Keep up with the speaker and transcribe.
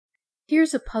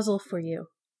Here's a puzzle for you.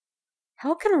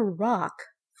 How can a rock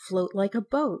float like a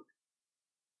boat?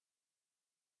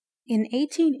 In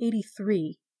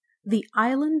 1883, the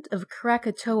island of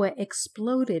Krakatoa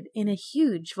exploded in a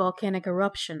huge volcanic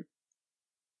eruption.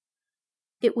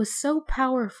 It was so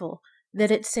powerful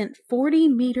that it sent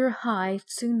 40-meter-high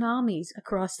tsunamis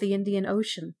across the Indian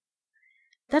Ocean.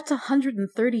 That's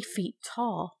 130 feet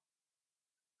tall.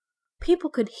 People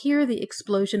could hear the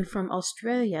explosion from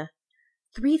Australia,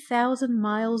 3,000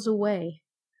 miles away.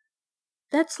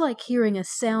 That's like hearing a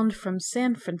sound from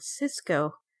San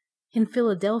Francisco in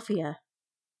Philadelphia.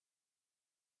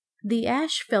 The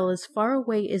ash fell as far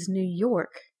away as New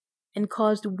York and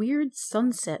caused weird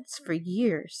sunsets for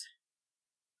years.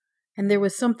 And there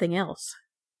was something else.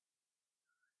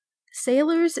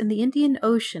 Sailors in the Indian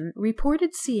Ocean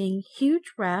reported seeing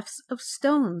huge rafts of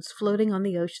stones floating on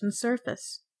the ocean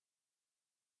surface.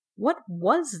 What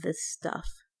was this stuff?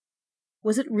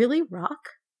 Was it really rock?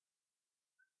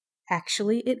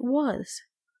 Actually, it was.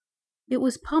 It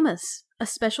was pumice, a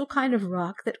special kind of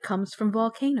rock that comes from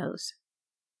volcanoes.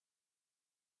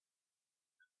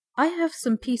 I have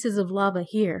some pieces of lava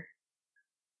here.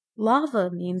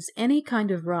 Lava means any kind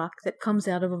of rock that comes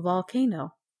out of a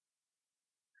volcano.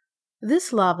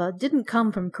 This lava didn't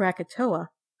come from Krakatoa,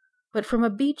 but from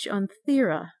a beach on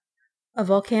Thera, a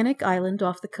volcanic island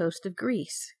off the coast of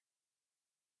Greece.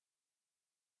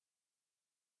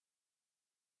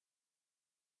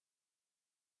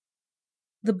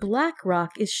 The black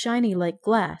rock is shiny like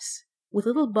glass, with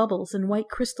little bubbles and white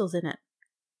crystals in it.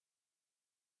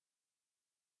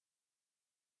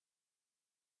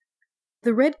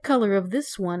 The red color of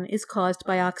this one is caused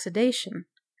by oxidation.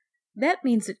 That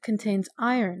means it contains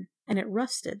iron, and it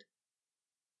rusted.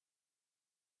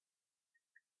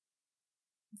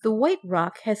 The white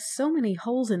rock has so many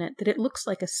holes in it that it looks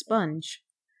like a sponge.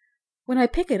 When I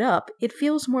pick it up, it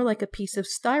feels more like a piece of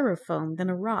styrofoam than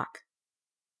a rock.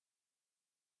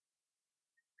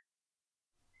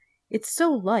 It's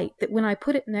so light that when I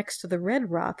put it next to the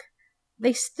red rock,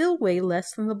 they still weigh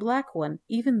less than the black one,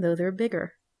 even though they're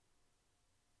bigger.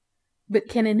 But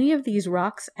can any of these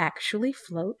rocks actually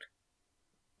float?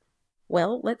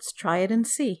 Well, let's try it and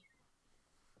see.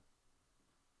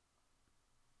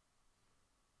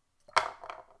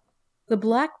 The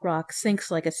black rock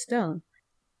sinks like a stone.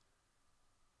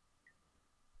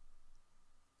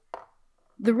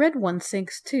 The red one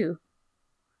sinks too.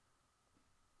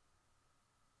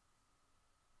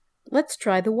 Let's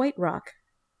try the white rock.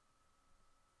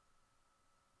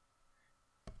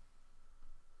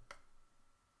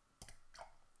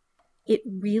 It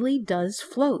really does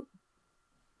float.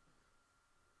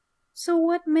 So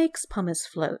what makes pumice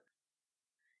float?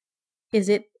 Is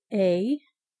it A,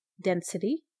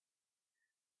 density,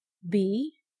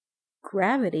 B,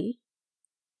 gravity,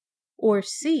 or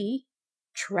C,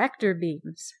 tractor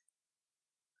beams?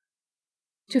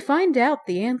 To find out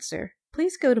the answer,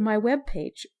 please go to my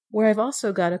webpage, where I've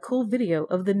also got a cool video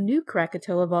of the new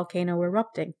Krakatoa volcano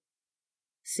erupting.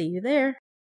 See you there.